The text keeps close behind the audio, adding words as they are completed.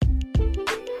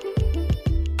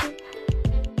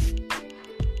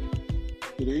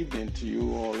evening to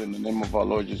you all in the name of our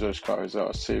Lord Jesus Christ,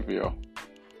 our Savior.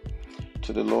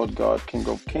 To the Lord God, King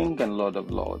of Kings and Lord of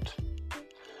Lords.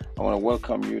 I want to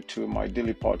welcome you to my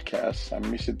daily podcast. I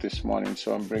missed it this morning,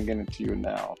 so I'm bringing it to you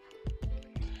now.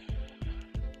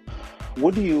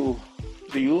 Do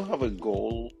you have a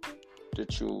goal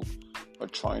that you are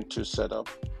trying to set up?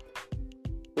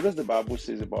 What does the Bible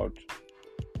say about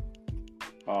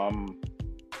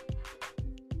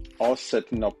us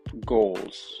setting up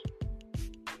goals?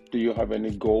 Do you have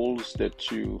any goals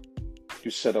that you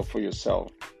set up for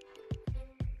yourself?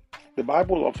 The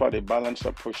Bible offers a balanced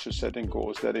approach to setting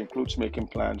goals that includes making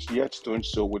plans, yet doing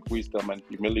so with wisdom and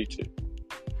humility.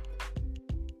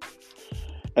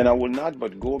 And I will not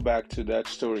but go back to that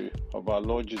story of our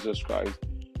Lord Jesus Christ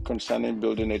concerning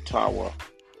building a tower.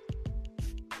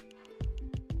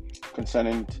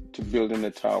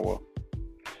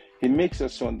 He makes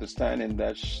us understand in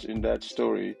that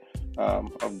story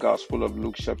of Gospel of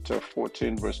Luke chapter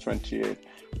 14 verse 28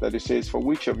 that it says, "For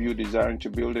which of you desiring to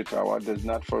build a tower does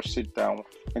not first sit down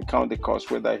and count the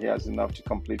cost whether he has enough to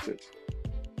complete it?"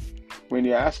 When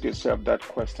you ask yourself that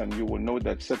question, you will know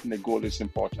that setting a goal is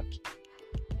important.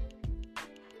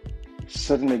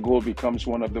 Setting a goal becomes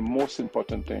one of the most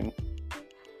important things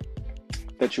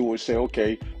that you will say,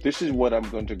 okay, this is what I'm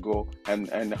going to go,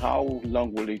 and how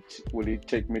long will it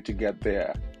take me to get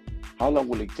there? How long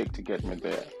will it take to get me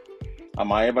there?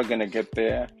 Am I ever going to get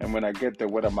there? And when I get there,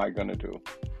 what am I going to do?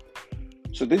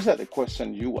 So these are the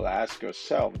questions you will ask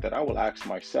yourself, that I will ask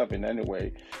myself in any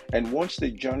way. And once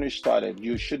the journey started,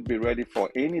 you should be ready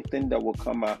for anything that will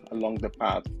come along the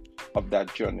path of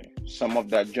that journey. Some of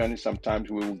that journey, sometimes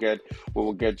we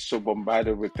will get so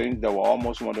bombarded with things that will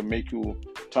almost want to make you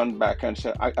turn back and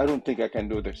say, I don't think I can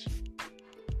do this.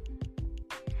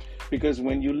 Because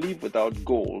when you live without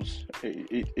goals,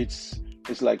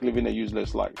 it's like living a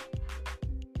useless life.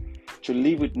 To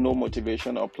live with no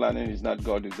motivation or planning is not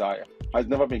God's desire. Has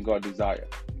never been God's desire.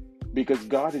 Because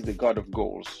God is the God of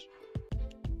goals.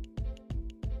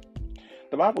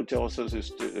 The Bible tells us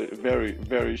a very,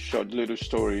 very short little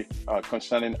story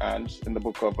concerning ants in the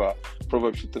book of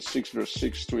Proverbs 6, verse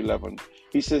 6 to 11.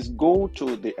 He says, "Go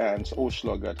to the ants, O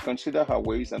sluggard, consider her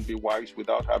ways and be wise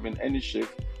without having any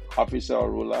chief, officer or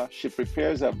ruler. She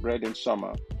prepares her bread in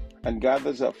summer and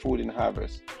gathers her food in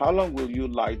harvest. How long will you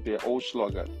lie there, O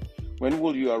sluggard? When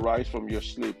will you arise from your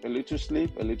sleep? A little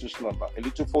slumber, a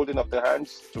little folding of the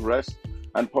hands to rest,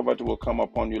 and poverty will come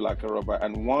upon you like a robber,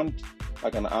 and want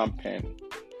like an armed pen."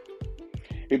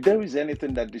 If there is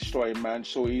anything that destroys a man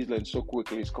so easily and so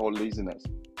quickly, it's called laziness.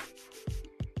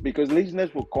 Because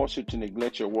laziness will cause you to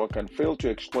neglect your work and fail to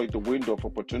exploit the window of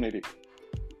opportunity.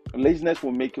 Laziness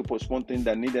will make you postpone things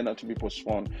that needed not to be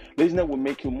postponed. Laziness will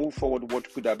make you move forward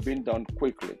what could have been done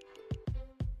quickly.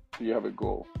 You have a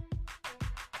goal.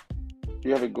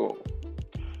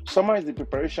 Summer is the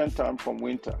preparation time from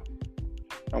winter,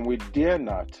 and we dare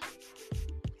not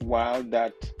while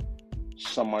that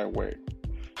summer away.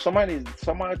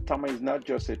 Summertime is not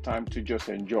just a time to just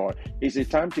enjoy. It's a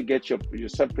time to get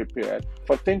yourself prepared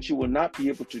for things you will not be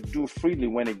able to do freely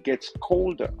when it gets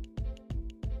colder.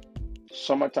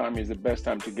 Summertime is the best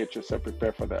time to get yourself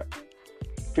prepared for that.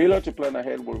 Failure to plan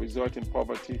ahead will result in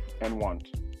poverty and want.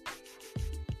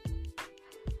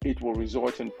 It will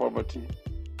result in poverty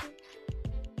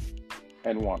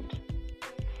and want.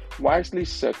 Wisely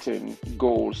setting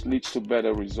goals leads to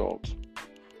better results.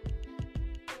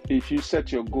 If you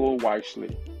set your goal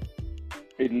wisely,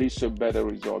 it leads to a better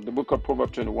result. The book of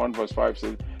Proverbs 21 verse 5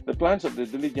 says, "The plans of the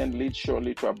diligent lead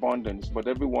surely to abundance, but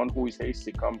everyone who is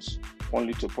hasty comes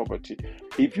only to poverty."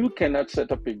 If you cannot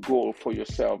set up a goal for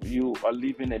yourself, you are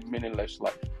living a meaningless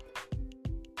life.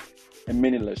 A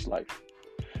meaningless life.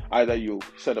 Either you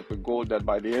set up a goal that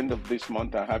by the end of this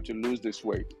month, I have to lose this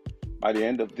weight. By the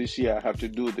end of this year, I have to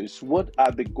do this. What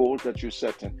are the goals that you're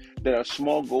setting? There are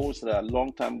small goals, there are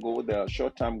long-term goals, there are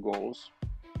short-term goals.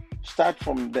 Start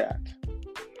from that.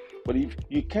 But if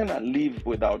you cannot live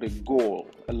without a goal,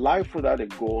 a life without a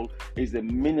goal is a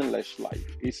meaningless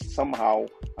life. It's somehow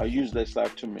a useless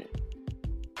life to me.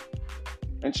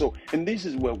 And this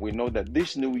is where we know that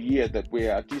this new year that we're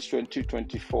at, this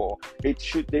 2024,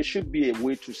 there should be a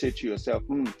way to say to yourself,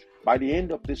 by the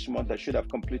end of this month, I should have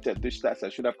completed this task, I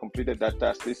should have completed that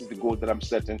task, this is the goal that I'm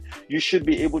setting. You should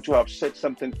be able to have set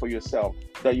something for yourself,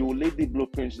 that you will lay the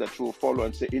blueprints that you will follow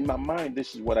and say, in my mind,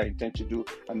 this is what I intend to do,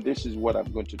 and this is what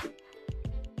I'm going to do.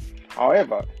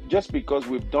 However, just because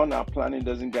we've done our planning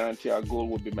doesn't guarantee our goal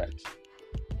will be met.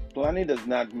 Planning does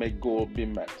not make goal be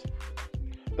met.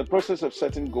 The process of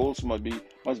setting goals must be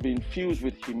infused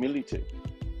with humility.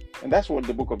 And that's what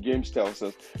the book of James tells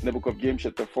us. In the book of James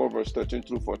chapter 4, verse 13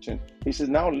 through 14. He says,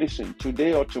 now listen,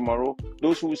 today or tomorrow,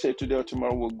 those who say today or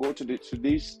tomorrow will go to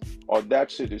this or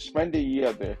that city, spend a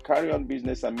year there, carry on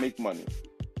business and make money.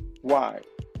 Why?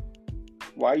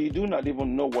 Why? You do not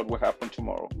even know what will happen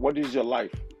tomorrow. What is your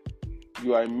life?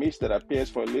 You are a mist that appears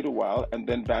for a little while and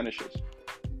then vanishes.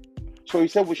 So he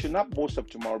said we should not boast of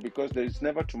tomorrow because there is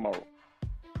never tomorrow.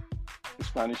 The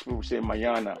Spanish people say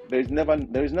mañana. There is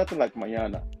nothing like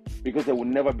mañana because there will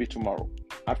never be tomorrow.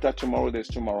 After tomorrow, there's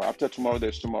tomorrow. After tomorrow,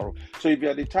 there's tomorrow. So if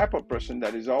you're the type of person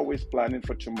that is always planning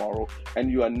for tomorrow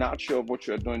and you are not sure of what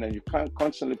you're doing and you can't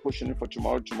constantly pushing it for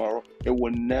tomorrow, it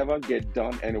will never get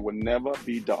done and it will never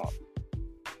be done.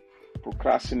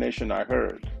 Procrastination, I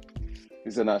heard,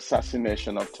 is an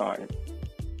assassination of time.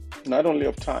 Not only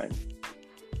of time,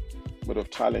 but of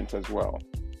talent as well.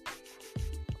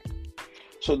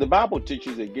 So the Bible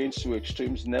teaches against two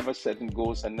extremes, never setting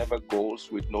goals and never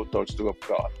goals with no thoughts of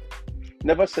God.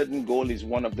 Never setting goal is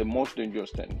one of the most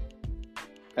dangerous things.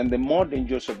 And the more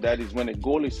dangerous of that is when a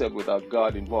goal is set without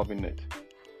God involved in it.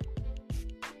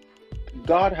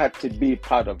 God had to be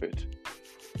part of it.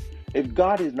 If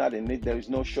God is not in it, there is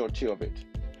no surety of it.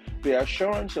 The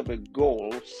assurance of a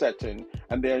goal setting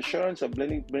and the assurance of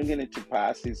bringing it to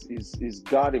pass is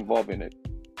God involved in it.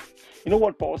 You know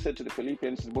what Paul said to the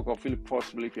Philippians in the book of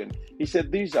Philippians? He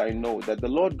said, these I know, that the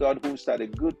Lord God who started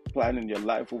a good plan in your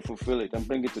life will fulfill it and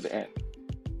bring it to the end.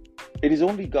 It is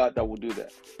only God that will do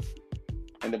that.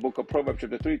 And the book of Proverbs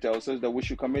chapter 3 tells us that we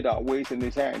should commit our ways in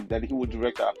his hand, that he will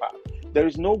direct our path. There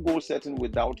is no goal setting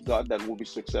without God that will be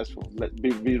successful.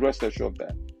 Be rest assured of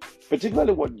that.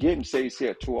 Particularly what James says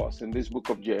here to us in this book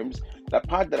of James, the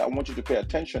part that I want you to pay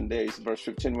attention there is verse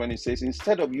 15 when he says,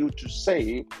 instead of you to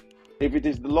say, if it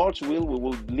is the Lord's will, we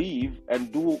will leave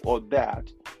and do or that.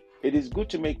 It is good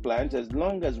to make plans as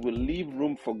long as we leave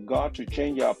room for God to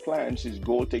change our plans. His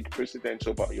goal takes precedence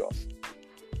over yours.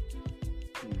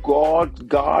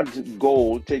 God's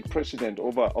goal takes precedence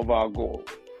over our goal.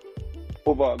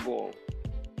 Over our goal.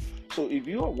 So if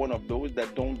you are one of those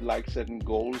that don't like setting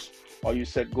goals or you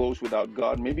set goals without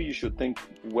God, maybe you should think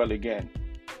well again.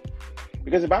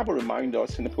 Because the Bible reminds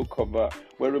us in the book of,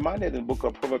 we're reminded in the book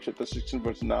of Proverbs chapter 16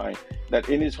 verse 9, that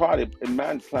in his heart a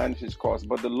man plans his course,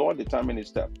 but the Lord determines his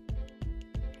step.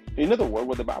 In other words,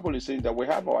 what the Bible is saying that we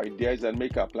have our ideas and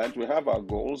make our plans, we have our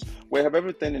goals, we have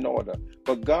everything in order,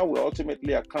 but God will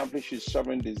ultimately accomplish his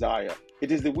sovereign desire.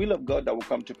 It is the will of God that will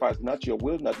come to pass, not your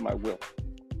will, not my will.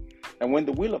 And when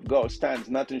the will of God stands,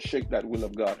 nothing shakes that will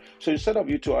of God. So instead of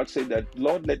you to say that,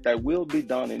 Lord, let thy will be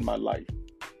done in my life.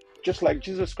 Just like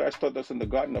Jesus Christ taught us in the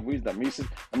Garden of Wisdom.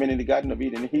 In the Garden of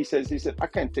Eden, he said, I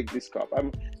can't take this cup.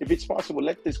 If it's possible,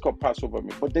 let this cup pass over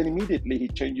me. But then immediately he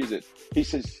changes it. He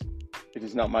says, it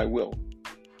is not my will.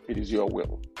 It is your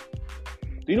will.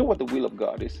 Do you know what the will of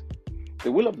God is?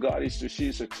 The will of God is to see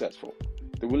you successful.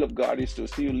 The will of God is to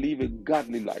see you live a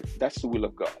godly life. That's the will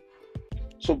of God.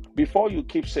 So before you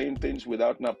keep saying things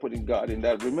without not putting God in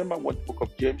that, remember what the book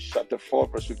of James chapter 4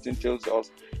 verse 15 tells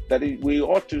us, that we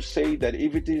ought to say that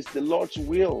if it is the Lord's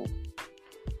will,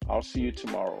 I'll see you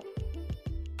tomorrow.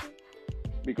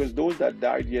 Because those that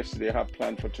died yesterday have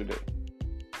planned for today.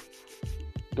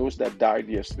 Those that died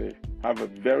yesterday have a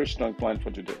very strong plan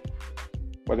for today,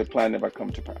 but the plan never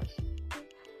come to pass.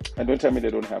 And don't tell me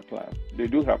they don't have plans. They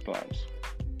do have plans.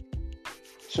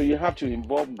 So you have to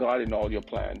involve God in all your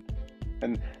plans.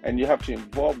 And you have to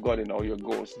involve God in all your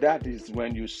goals. That is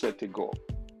when you set a goal.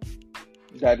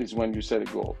 That is when you set a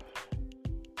goal.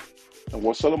 And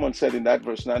what Solomon said in that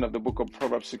verse 9 of the book of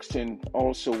Proverbs 16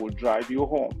 also will drive you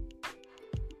home.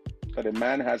 That a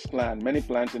man has many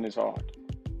plans in his heart,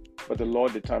 but the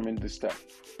Lord determines the step.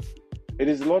 It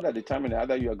is the Lord that determines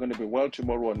either you are going to be well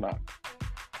tomorrow or not.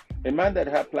 A man that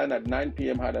had planned at 9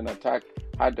 p.m. had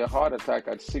a heart attack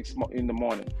at 6 in the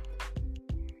morning.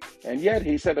 And yet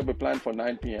he set up a plan for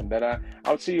 9 p.m. that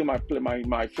I'll see you, my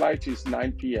flight is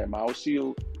 9 p.m. I see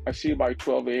you by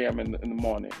 12 a.m. in the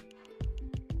morning.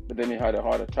 But then he had a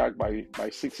heart attack by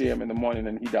 6 a.m. in the morning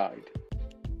and he died.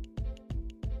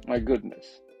 My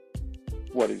goodness.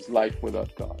 What is life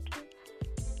without God?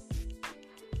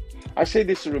 I say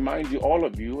this to remind you, all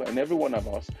of you and every one of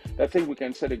us, that think we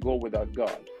can set a goal without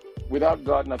God. Without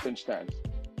God, nothing stands.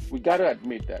 We got to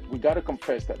admit that. We got to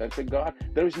confess that and say, God,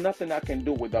 there is nothing I can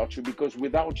do without you, because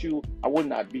without you, I would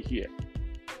not be here.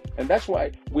 And that's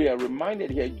why we are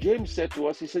reminded here. James said to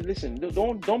us, he said, listen,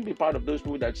 don't be part of those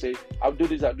people that say, I'll do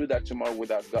this, I'll do that tomorrow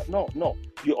without God. No.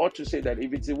 You ought to say that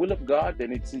if it's the will of God,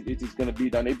 then it is going to be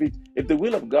done. If the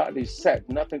will of God is set,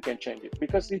 nothing can change it,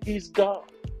 because He's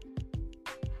God.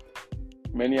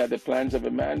 Many are the plans of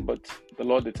a man, but the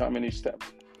Lord determines his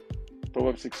steps.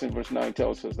 Proverbs 16 verse 9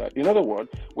 tells us that. In other words,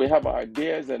 we have our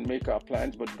ideas and make our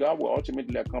plans, but God will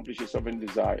ultimately accomplish His sovereign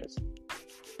desires.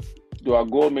 Do our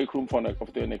goal make room for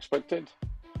the unexpected?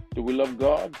 Do we love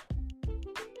God?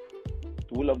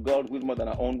 Do we love God with more than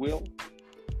our own will?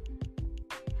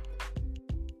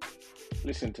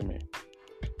 Listen to me.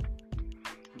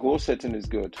 Goal setting is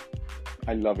good.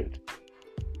 I love it.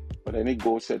 But any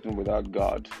goal setting without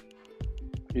God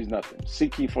is nothing.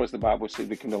 Seek ye first, the Bible says,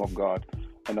 the kingdom of God,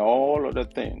 and all other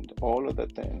things will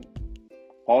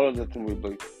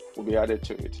be added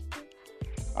to it.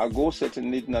 Our goal setting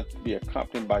need not be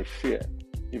accompanied by fear.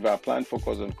 If our plan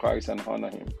focuses on Christ and honor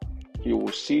Him, He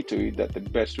will see to it that the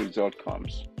best result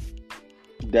comes.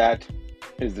 That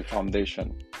is the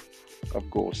foundation of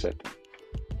goal setting.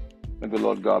 May the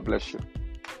Lord God bless you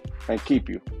and keep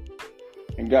you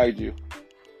and guide you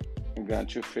and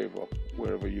grant you favor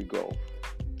wherever you go.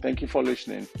 Thank you for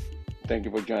listening. Thank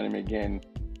you for joining me again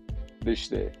this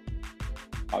day.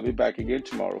 I'll be back again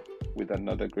tomorrow with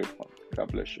another great one.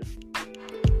 God bless you.